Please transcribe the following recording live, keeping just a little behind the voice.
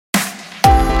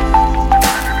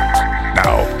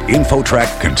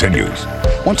InfoTrack continues.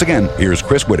 Once again, here's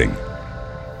Chris Whitting.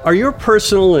 Are your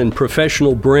personal and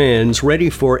professional brands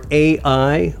ready for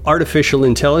AI, artificial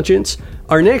intelligence?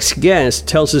 Our next guest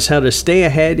tells us how to stay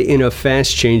ahead in a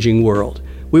fast-changing world.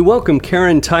 We welcome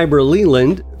Karen Tiber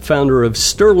Leland, founder of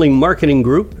Sterling Marketing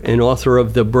Group and author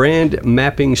of The Brand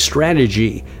Mapping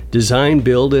Strategy, Design,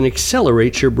 Build, and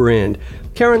Accelerate Your Brand.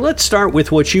 Karen, let's start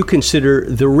with what you consider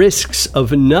the risks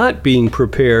of not being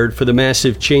prepared for the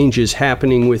massive changes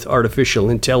happening with artificial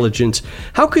intelligence.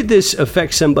 How could this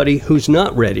affect somebody who's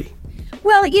not ready?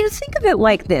 Well, you think of it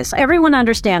like this. Everyone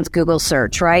understands Google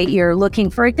search, right? You're looking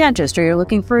for a dentist, or you're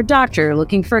looking for a doctor, you're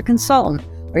looking for a consultant,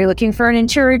 or you're looking for an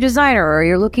interior designer, or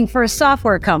you're looking for a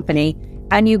software company,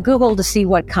 and you Google to see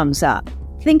what comes up.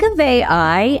 Think of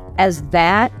AI as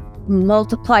that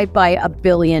multiplied by 1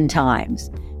 billion times.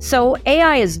 So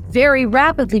AI is very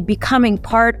rapidly becoming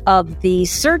part of the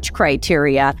search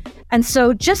criteria. And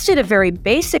so just at a very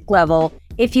basic level,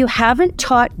 if you haven't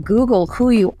taught Google who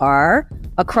you are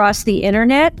across the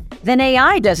internet, then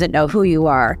AI doesn't know who you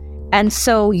are. And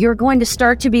so you're going to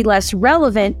start to be less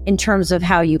relevant in terms of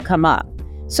how you come up.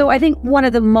 So I think one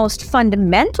of the most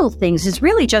fundamental things is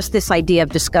really just this idea of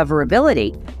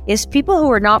discoverability, is people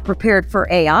who are not prepared for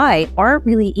AI aren't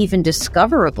really even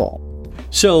discoverable.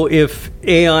 So if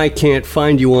AI can't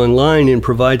find you online and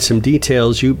provide some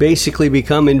details, you basically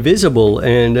become invisible.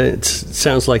 And it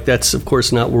sounds like that's, of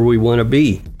course, not where we want to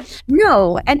be.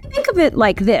 No, and think of it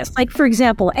like this. Like, for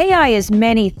example, AI is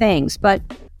many things. But,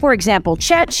 for example,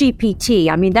 ChatGPT,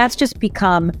 I mean, that's just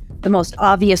become the most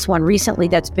obvious one recently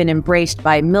that's been embraced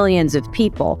by millions of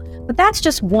people. But that's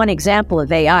just one example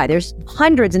of AI. There's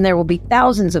hundreds and there will be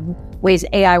thousands of ways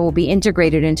AI will be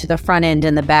integrated into the front end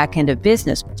and the back end of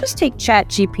business. Just take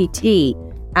ChatGPT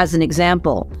as an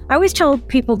example. I always tell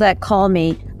people that call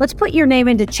me, let's put your name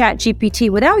into ChatGPT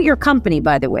without your company,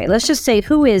 by the way. Let's just say,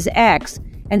 who is X,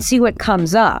 and see what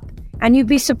comes up. And you'd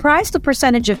be surprised the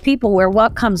percentage of people where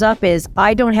what comes up is,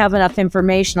 I don't have enough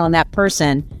information on that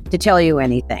person to tell you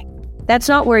anything. That's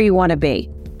not where you want to be.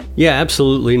 Yeah,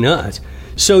 absolutely not.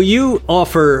 So you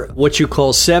offer what you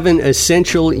call 7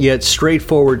 essential yet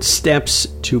straightforward steps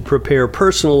to prepare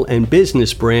personal and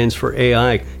business brands for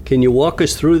AI. Can you walk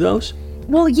us through those?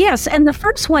 Well, yes. And the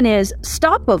first one is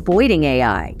stop avoiding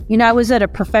AI. You know, I was at a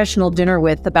professional dinner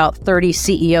with about 30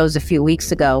 CEOs a few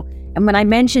weeks ago. And when I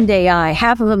mentioned AI,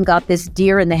 half of them got this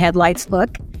deer in the headlights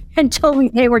look and told me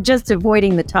they were just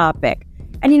avoiding the topic.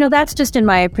 And, you know, that's just, in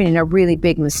my opinion, a really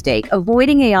big mistake.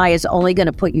 Avoiding AI is only going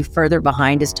to put you further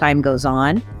behind as time goes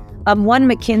on. One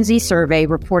McKinsey survey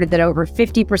reported that over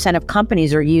 50% of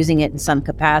companies are using it in some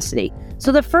capacity.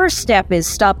 So the first step is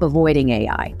stop avoiding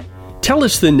AI. Tell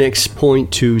us the next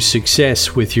point to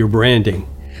success with your branding.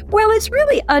 Well, it's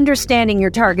really understanding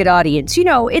your target audience. You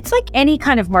know, it's like any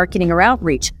kind of marketing or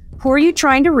outreach. Who are you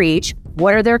trying to reach?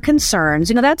 What are their concerns?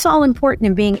 You know, that's all important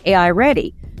in being AI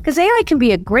ready. Because AI can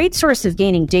be a great source of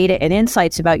gaining data and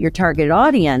insights about your target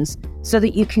audience so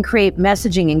that you can create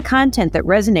messaging and content that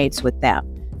resonates with them.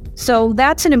 So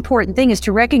that's an important thing, is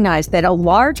to recognize that a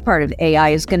large part of AI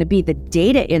is going to be the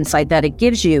data insight that it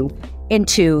gives you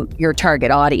into your target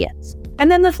audience.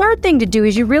 And then the third thing to do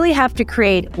is you really have to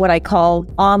create what I call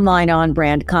online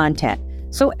on-brand content.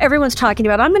 So everyone's talking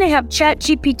about, I'm going to have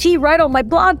ChatGPT write all my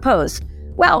blog posts.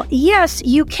 Well, yes,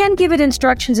 you can give it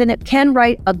instructions and it can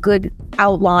write a good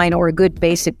outline or a good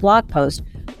basic blog post,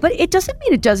 but it doesn't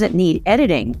mean it doesn't need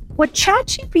editing. What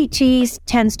ChatGPT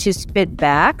tends to spit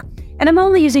back, and I'm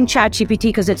only using ChatGPT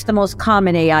because it's the most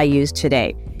common AI used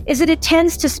today, is that it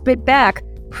tends to spit back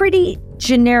pretty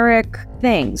generic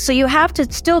things. So you have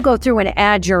to still go through and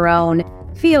add your own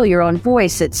feel, your own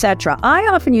voice, etc. I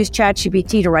often use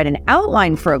ChatGPT to write an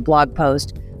outline for a blog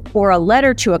post or a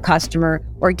letter to a customer,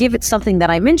 or give it something that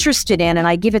I'm interested in, and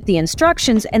I give it the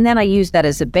instructions, and then I use that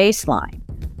as a baseline.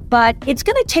 But it's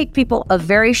going to take people a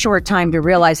very short time to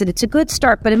realize that it's a good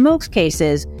start, but in most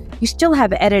cases, you still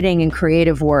have editing and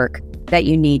creative work that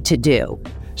you need to do.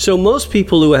 So most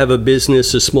people who have a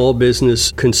business, a small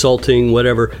business, consulting,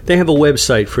 whatever, they have a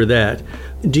website for that.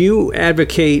 Do you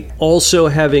advocate also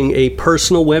having a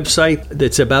personal website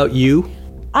that's about you?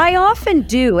 I often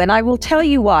do, and I will tell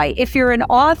you why. If you're an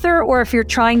author or if you're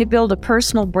trying to build a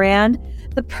personal brand,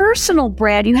 the personal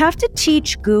brand, you have to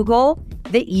teach Google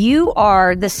that you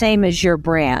are the same as your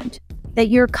brand, that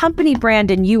your company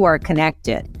brand and you are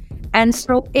connected. And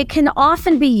so it can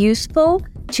often be useful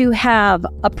to have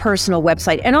a personal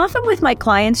website. And often with my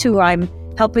clients who I'm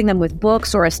helping them with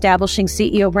books or establishing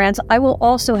CEO brands, I will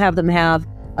also have them have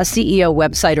a CEO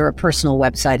website or a personal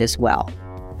website as well.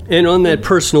 And on that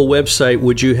personal website,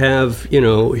 would you have,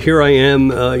 here I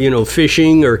am,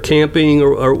 fishing or camping,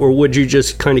 or would you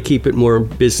just kind of keep it more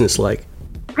business-like?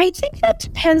 I think that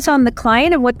depends on the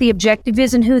client and what the objective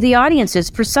is and who the audience is.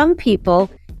 For some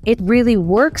people, it really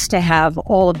works to have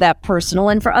all of that personal.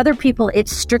 And for other people,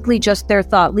 it's strictly just their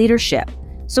thought leadership.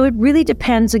 So it really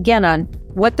depends, again, on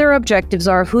what their objectives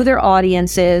are, who their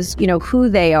audience is, who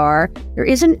they are. There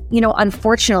isn't,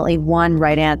 unfortunately, one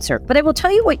right answer. But I will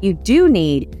tell you what you do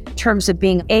need in terms of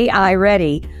being AI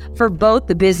ready for both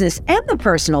the business and the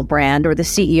personal brand or the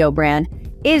CEO brand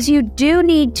is you do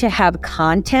need to have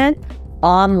content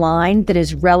online that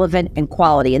is relevant and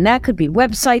quality. And that could be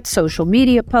websites, social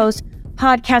media posts,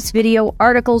 podcasts, video,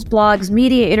 articles, blogs,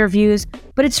 media interviews.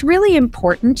 But it's really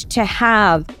important to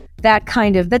have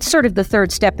that's sort of the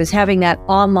third step, is having that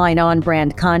online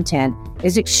on-brand content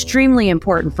is extremely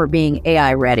important for being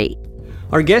AI ready.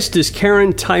 Our guest is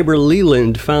Karen Tiber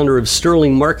Leland, founder of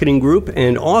Sterling Marketing Group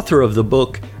and author of the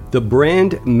book, The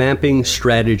Brand Mapping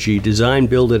Strategy, Design,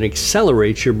 Build, and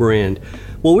Accelerate Your Brand.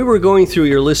 Well, we were going through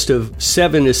your list of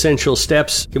 7 essential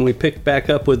steps. Can we pick back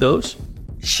up with those?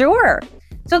 Sure.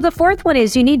 So the fourth one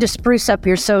is you need to spruce up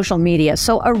your social media.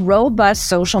 So a robust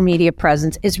social media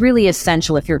presence is really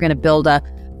essential if you're going to build a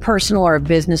personal or a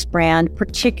business brand,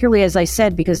 particularly, as I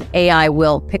said, because AI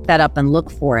will pick that up and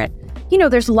look for it.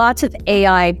 There's lots of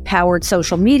AI-powered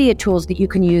social media tools that you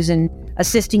can use in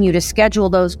assisting you to schedule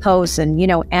those posts and,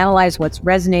 analyze what's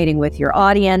resonating with your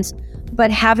audience.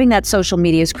 But having that social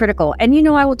media is critical. And,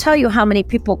 I will tell you how many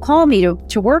people call me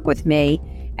to work with me,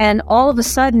 and all of a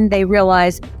sudden they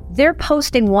realize they're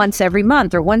posting once every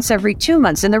month or once every 2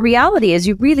 months. And the reality is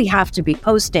you really have to be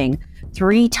posting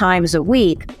 3 times a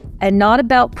week, and not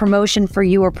about promotion for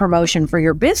you or promotion for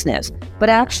your business, but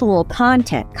actual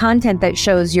content that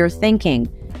shows your thinking,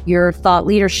 your thought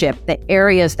leadership, the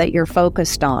areas that you're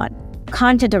focused on,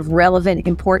 content of relevant,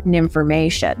 important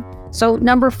information. So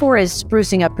number 4 is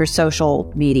sprucing up your social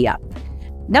media.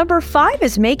 Number 5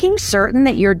 is making certain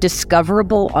that you're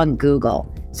discoverable on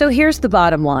Google. So here's the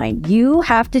bottom line. You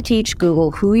have to teach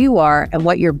Google who you are and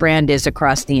what your brand is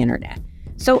across the internet.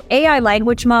 So AI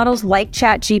language models like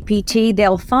ChatGPT,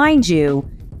 they'll find you.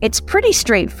 It's pretty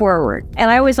straightforward.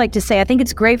 And I always like to say, I think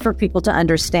it's great for people to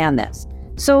understand this.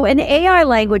 So an AI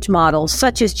language model,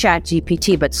 such as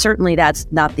ChatGPT, but certainly that's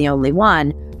not the only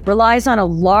one, relies on a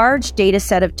large data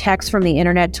set of text from the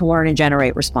internet to learn and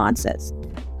generate responses.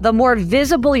 The more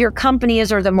visible your company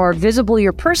is, or the more visible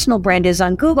your personal brand is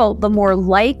on Google, the more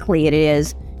likely it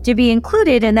is to be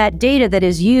included in that data that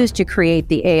is used to create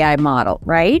the AI model,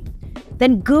 right?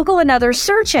 Then Google and other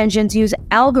search engines use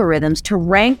algorithms to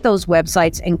rank those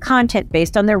websites and content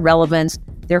based on their relevance,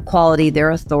 their quality, their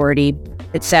authority,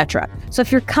 etc. So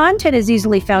if your content is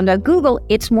easily found on Google,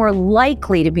 it's more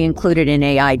likely to be included in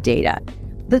AI data.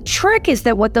 The trick is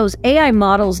that what those AI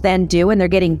models then do, and they're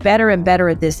getting better and better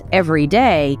at this every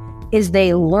day, is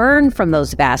they learn from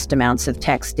those vast amounts of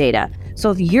text data.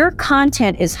 So if your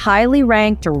content is highly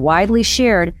ranked or widely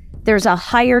shared, there's a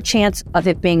higher chance of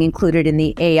it being included in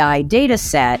the AI data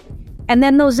set. And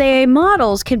then those AI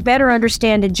models can better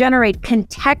understand and generate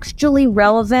contextually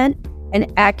relevant and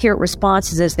accurate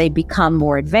responses as they become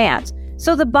more advanced.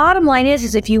 So the bottom line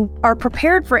is if you are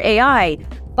prepared for AI,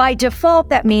 by default,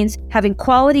 that means having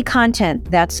quality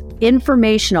content that's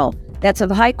informational, that's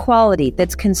of high quality,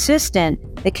 that's consistent,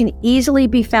 that can easily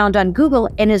be found on Google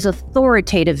and is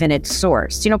authoritative in its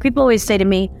source. People always say to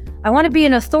me, I want to be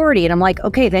an authority. And I'm like,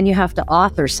 okay, then you have to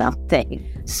author something.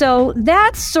 So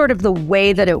that's sort of the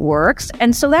way that it works.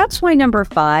 And so that's why number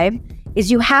 5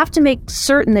 is you have to make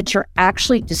certain that you're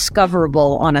actually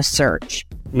discoverable on a search.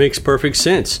 Makes perfect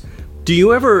sense. Do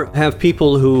you ever have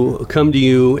people who come to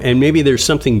you and maybe there's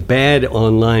something bad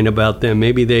online about them?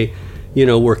 Maybe they,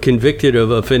 were convicted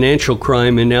of a financial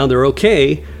crime and now they're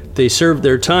okay. They served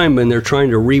their time and they're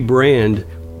trying to rebrand.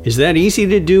 Is that easy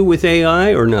to do with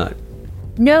AI or not?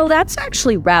 No, that's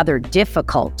actually rather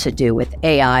difficult to do with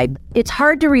AI. It's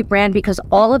hard to rebrand because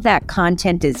all of that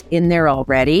content is in there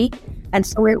already, and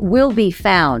so it will be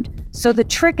found. So the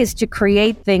trick is to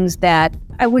create things that,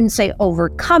 I wouldn't say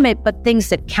overcome it, but things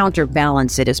that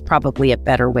counterbalance it is probably a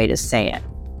better way to say it.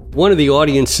 One of the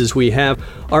audiences we have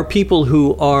are people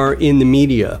who are in the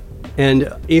media.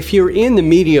 And if you're in the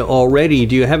media already,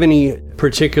 do you have any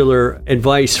particular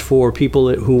advice for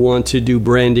people who want to do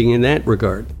branding in that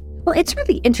regard? Well, it's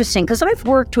really interesting because I've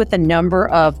worked with a number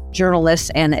of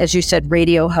journalists and, as you said,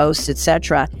 radio hosts,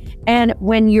 etc. And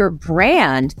when your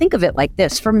brand, think of it like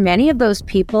this, for many of those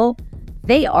people,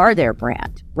 they are their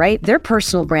brand, right? Their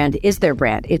personal brand is their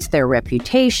brand. It's their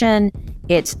reputation,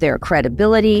 it's their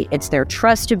credibility, it's their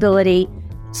trustability.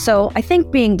 So I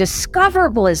think being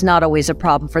discoverable is not always a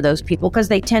problem for those people because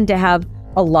they tend to have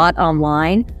a lot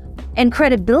online. And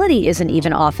credibility isn't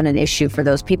even often an issue for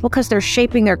those people because they're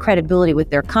shaping their credibility with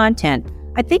their content.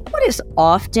 I think what is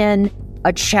often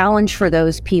a challenge for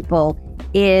those people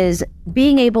is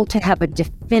being able to have a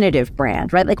definitive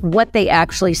brand, right? Like what they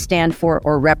actually stand for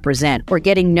or represent, or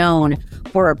getting known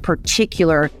for a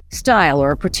particular style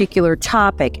or a particular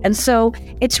topic. And so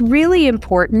it's really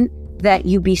important that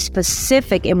you be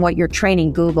specific in what you're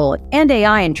training Google and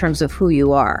AI in terms of who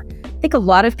you are. I think a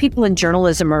lot of people in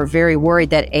journalism are very worried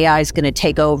that AI is going to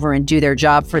take over and do their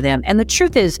job for them. And the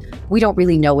truth is, we don't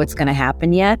really know what's going to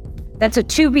happen yet. That's a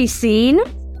to be seen.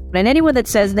 And anyone that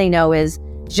says they know is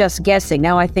just guessing.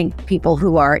 Now, I think people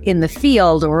who are in the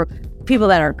field or people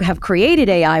that have created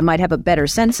AI might have a better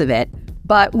sense of it,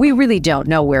 but we really don't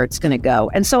know where it's going to go.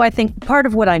 And so I think part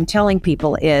of what I'm telling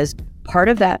people is part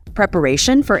of that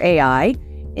preparation for AI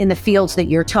in the fields that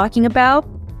you're talking about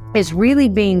is really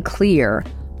being clear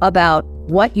about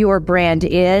what your brand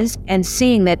is and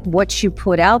seeing that what you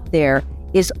put out there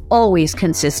is always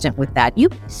consistent with that.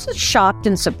 You'd be shocked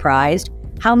and surprised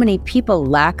how many people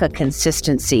lack a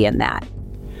consistency in that.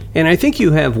 And I think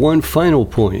you have one final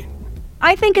point.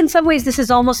 I think in some ways this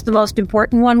is almost the most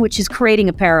important one, which is creating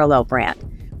a parallel brand,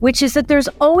 which is that there's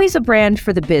always a brand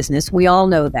for the business. We all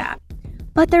know that.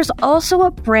 But there's also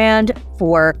a brand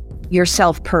for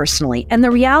yourself personally. And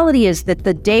the reality is that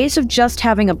the days of just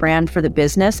having a brand for the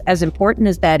business, as important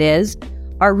as that is,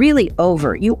 are really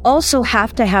over. You also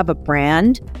have to have a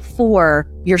brand for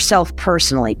yourself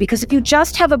personally, because if you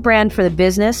just have a brand for the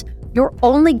business, you're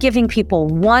only giving people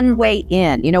one way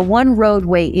in, one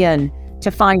roadway in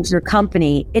to find your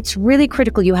company. It's really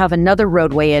critical you have another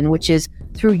roadway in, which is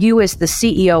through you as the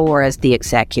CEO or as the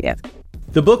executive.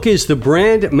 The book is The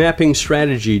Brand Mapping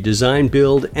Strategy, Design,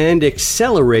 Build, and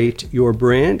Accelerate Your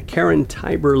Brand. Karen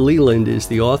Tiber Leland is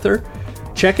the author.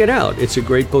 Check it out. It's a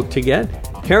great book to get.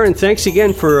 Karen, thanks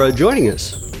again for joining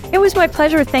us. It was my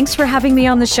pleasure. Thanks for having me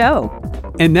on the show.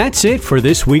 And that's it for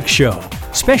this week's show.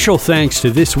 Special thanks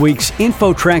to this week's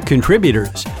InfoTrack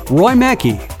contributors, Roy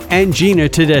Mackey and Gina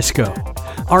Tedesco.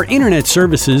 Our internet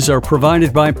services are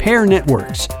provided by Pair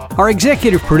Networks. Our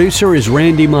executive producer is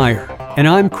Randy Meyer, and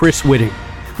I'm Chris Whitting.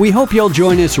 We hope you'll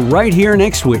join us right here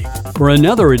next week for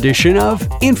another edition of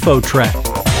InfoTrack.